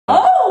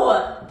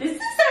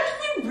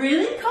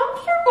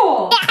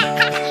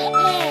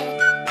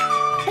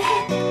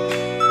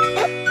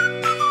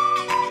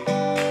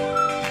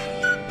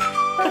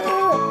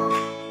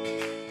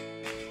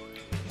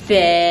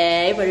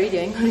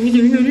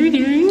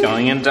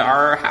going into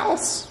our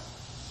house.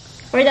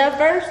 For the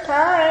first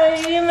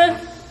time.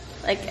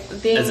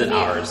 Like being Is it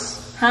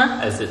ours? Huh?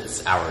 As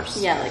it's ours.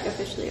 Yeah, like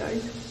officially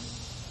ours.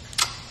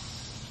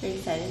 Are you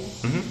excited?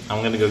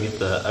 I'm gonna go get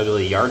the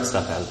ugly yard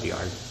stuff out of the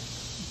yard.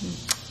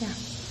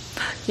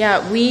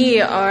 Yeah,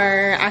 we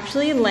are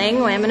actually laying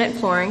laminate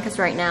flooring because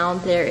right now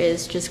there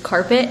is just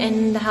carpet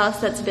in the house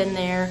that's been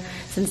there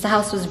since the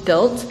house was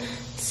built.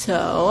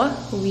 So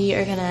we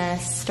are gonna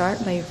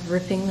start by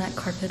ripping that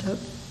carpet up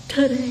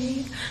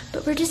today.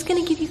 But we're just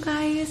gonna give you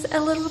guys a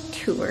little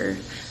tour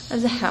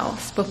of the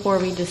house before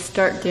we just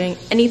start doing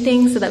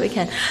anything so that we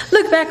can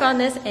look back on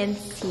this and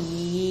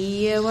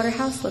see what our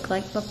house looked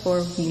like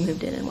before we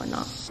moved in and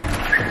whatnot.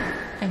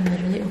 I'm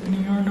literally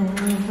opening our door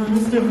for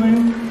this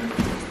time.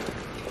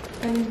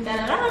 And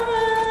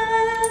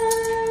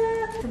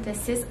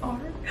this is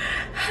our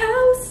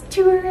house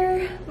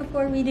tour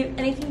before we do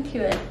anything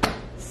to it.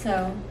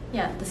 So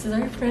yeah, this is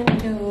our front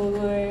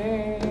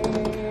door.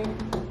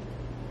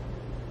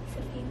 So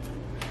fancy.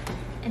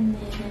 And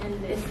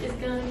then this is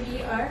gonna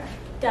be our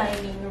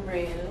dining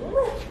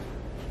room.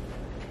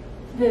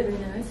 Very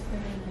nice,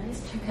 very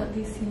nice. Check out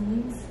these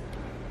ceilings.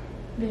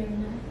 Very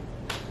nice.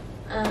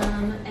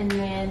 And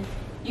then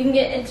you can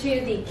get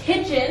into the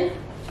kitchen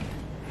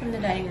from the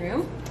dining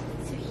room.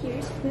 So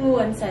here's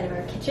one side of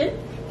our kitchen.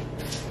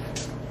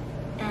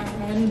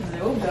 And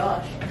oh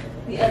gosh,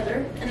 the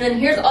other. And then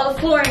here's all the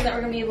flooring that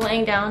we're gonna be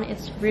laying down.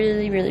 It's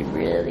really, really,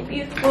 really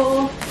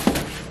beautiful.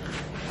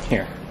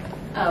 Here.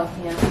 Oh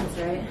yeah, that's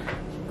right.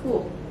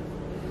 Cool.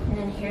 And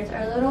then here's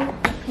our little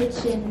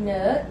kitchen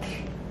nook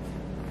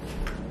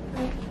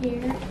right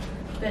here.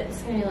 But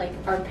it's gonna be like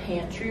our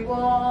pantry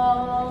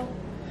wall.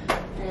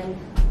 And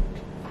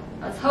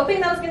I was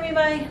hoping that was gonna be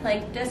my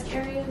like desk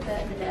area,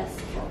 but the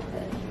desk won't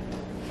fit.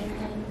 And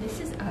then this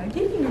is our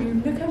living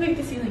room. Look how big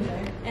the ceilings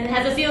are. And it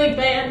has a ceiling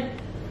fan.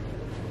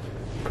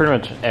 Pretty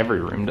much every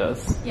room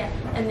does. Yeah.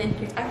 And then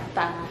here's our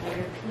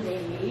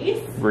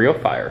fireplace. Real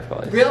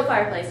fireplace. Real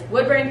fireplace.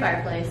 Wood burning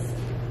fireplace.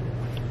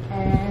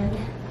 And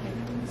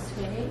this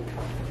way.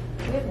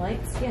 Do we have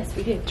lights? Yes,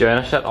 we do.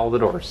 Joanna shut all the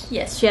doors.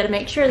 Yes, she had to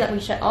make sure that we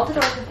shut all the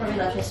doors before we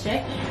left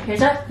yesterday.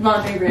 Here's our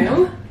laundry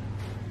room.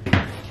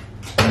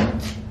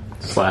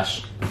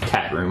 Slash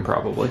cat room,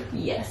 probably.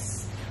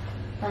 Yes.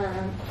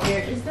 Here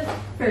is the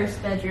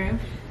first bedroom.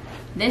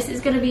 This is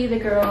gonna be the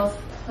girls'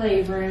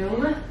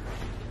 playroom.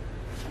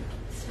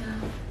 So,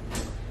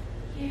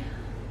 yeah.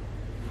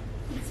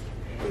 It's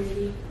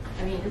pretty.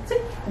 I mean, it's a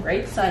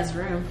great sized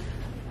room.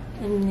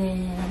 And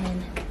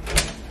then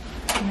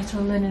here's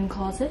our linen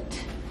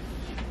closet.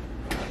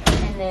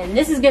 And then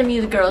this is gonna be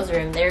the girls'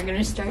 room. They're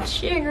gonna start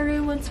sharing a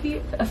room once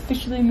we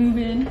officially move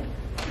in.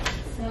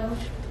 So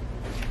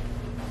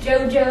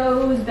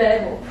JoJo's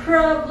bed will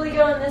probably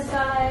go on this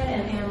side,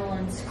 and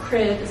Annalyn's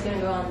crib is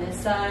gonna go on this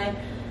side.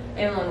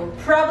 Annalyn will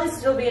probably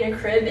still be in a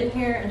crib in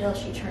here until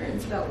she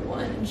turns about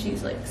 1, and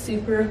she's like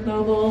super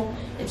mobile,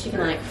 and she can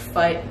like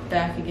fight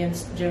back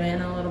against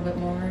Joanna a little bit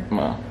more.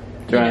 Well,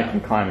 Joanna can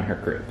climb in her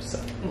crib, so.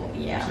 Well,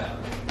 yeah. So.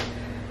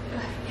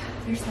 Yeah,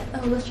 there's that.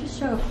 Oh, let's just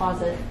show a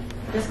closet.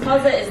 This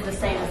closet is the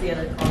same as the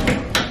other closet,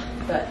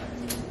 but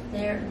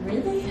they're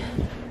really,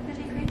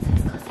 really great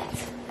size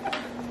closets.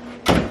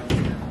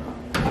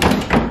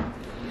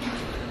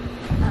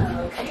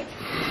 Okay.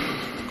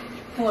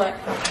 What?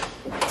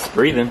 It's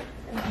breathing.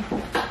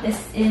 This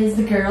is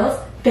the girls'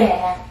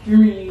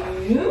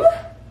 bathroom.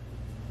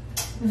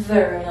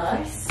 Very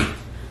nice.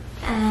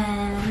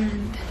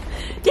 And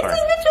this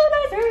is Mitchell's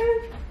bathroom.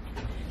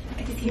 Look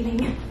at the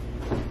ceiling.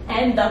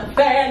 And the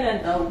fan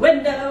and the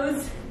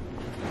windows.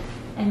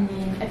 And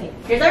then, okay,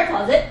 here's our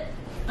closet.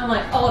 I'm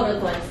like all over the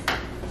place.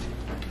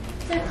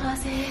 It's our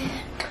closet.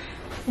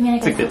 I mean, I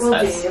guess it will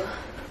do.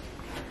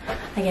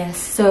 I guess.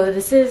 So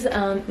this is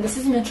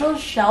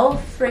Mitchell's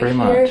shelf right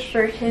here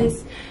for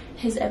his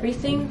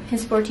everything,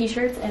 his 4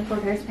 t-shirts and 4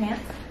 pairs of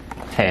pants.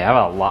 Hey, I have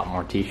a lot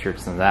more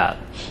t-shirts than that.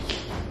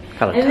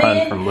 Got a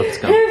ton from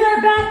Lipscomb. Here's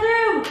our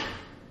bathroom!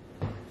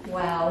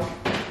 Wow.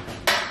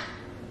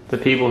 The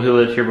people who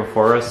lived here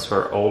before us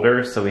were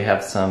older, so we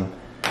have some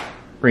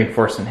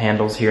reinforcement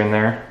handles here and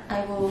there.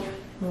 I will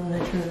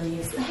literally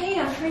use, hey,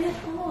 I'm trying to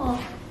fall.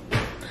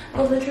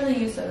 I'll literally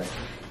use those.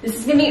 This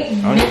is gonna be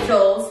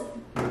Mitchell's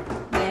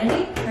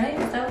vanity, right?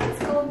 Is that what it's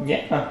called?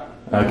 Yeah.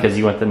 Because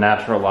you want the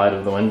natural light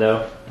of the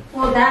window.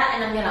 Well, that,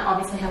 and I'm gonna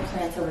obviously have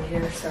plants over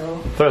here, so.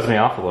 Throws me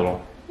off a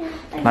little. Yeah,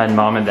 my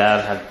mom and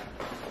dad had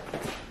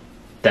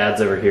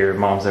dad's over here,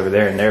 mom's over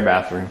there in their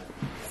bathroom.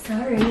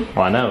 Sorry.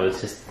 Well, I know, it's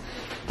just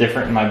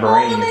different in my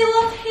brain. Oh, they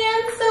love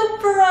hand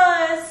soap for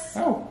us.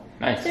 Oh,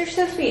 nice. They're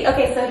so sweet.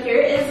 Okay, so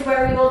here is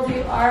where we will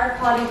do our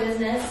potty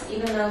business,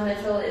 even though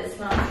Mitchell is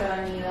not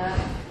showing me that.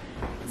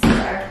 This is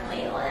our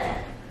toilet.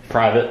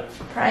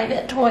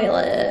 Private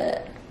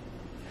toilet.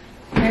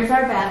 Here's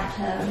our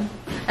bathtub.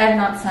 I have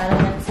not sat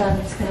on it, so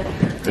I'm just gonna.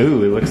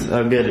 Ooh, it looks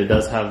so good. It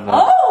does have.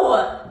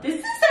 Oh, this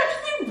is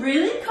actually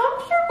really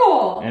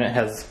comfortable. And it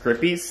has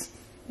grippies.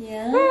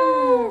 Yeah.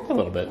 A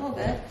little bit. A little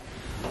bit.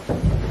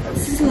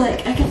 This is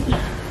like I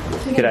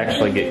could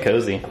actually get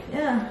cozy.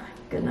 Yeah.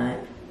 Good night.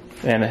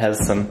 And it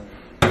has some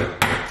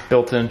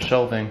built-in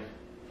shelving,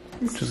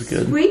 which is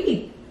good.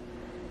 Sweet.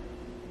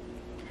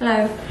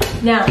 Hello.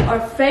 Now, our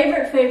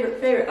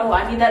favorite. Oh,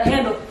 I need that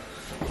handle.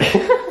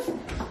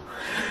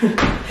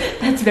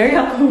 That's very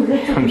helpful.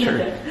 I'm sure.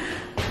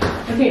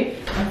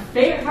 Okay, our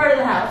favorite part of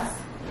the house.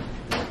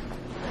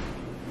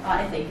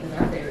 I think is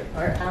our favorite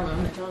part. I don't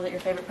know, Mitchell, is it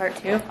your favorite part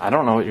too? I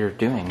don't know what you're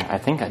doing. I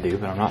think I do,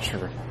 but I'm not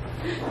sure.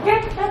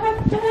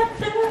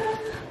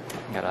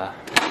 Gotta.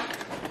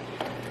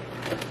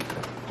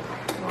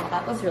 Well,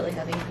 that was really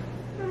heavy.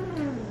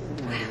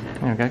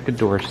 Yeah, we got good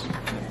doors.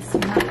 Yes, we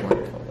have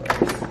wonderful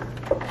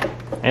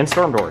doors. And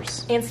storm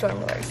doors. And storm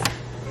doors.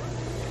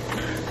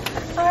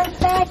 Our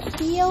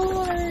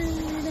backyard.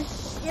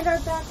 And our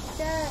back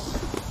deck.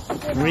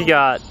 We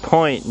got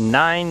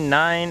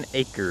 0.99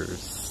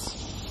 acres.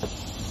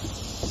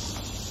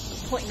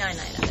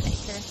 0.99 of an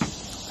acre.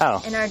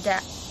 Oh. And our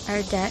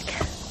deck.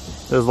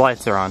 Those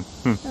lights are on.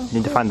 Oh,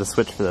 Need to find the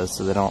switch for those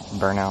so they don't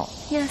burn out.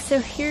 Yeah, so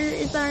here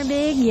is our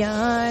big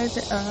yard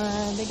for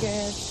all the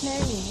girls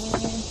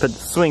playing. Put the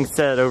swing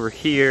set over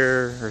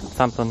here or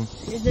something.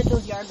 Here's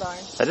Mitchell's yard barn.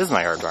 That is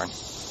my yard barn.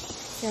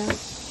 So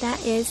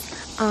that is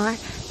our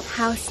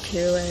house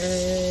tour.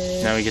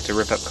 Now we get to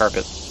rip up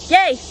carpet.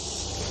 Yay!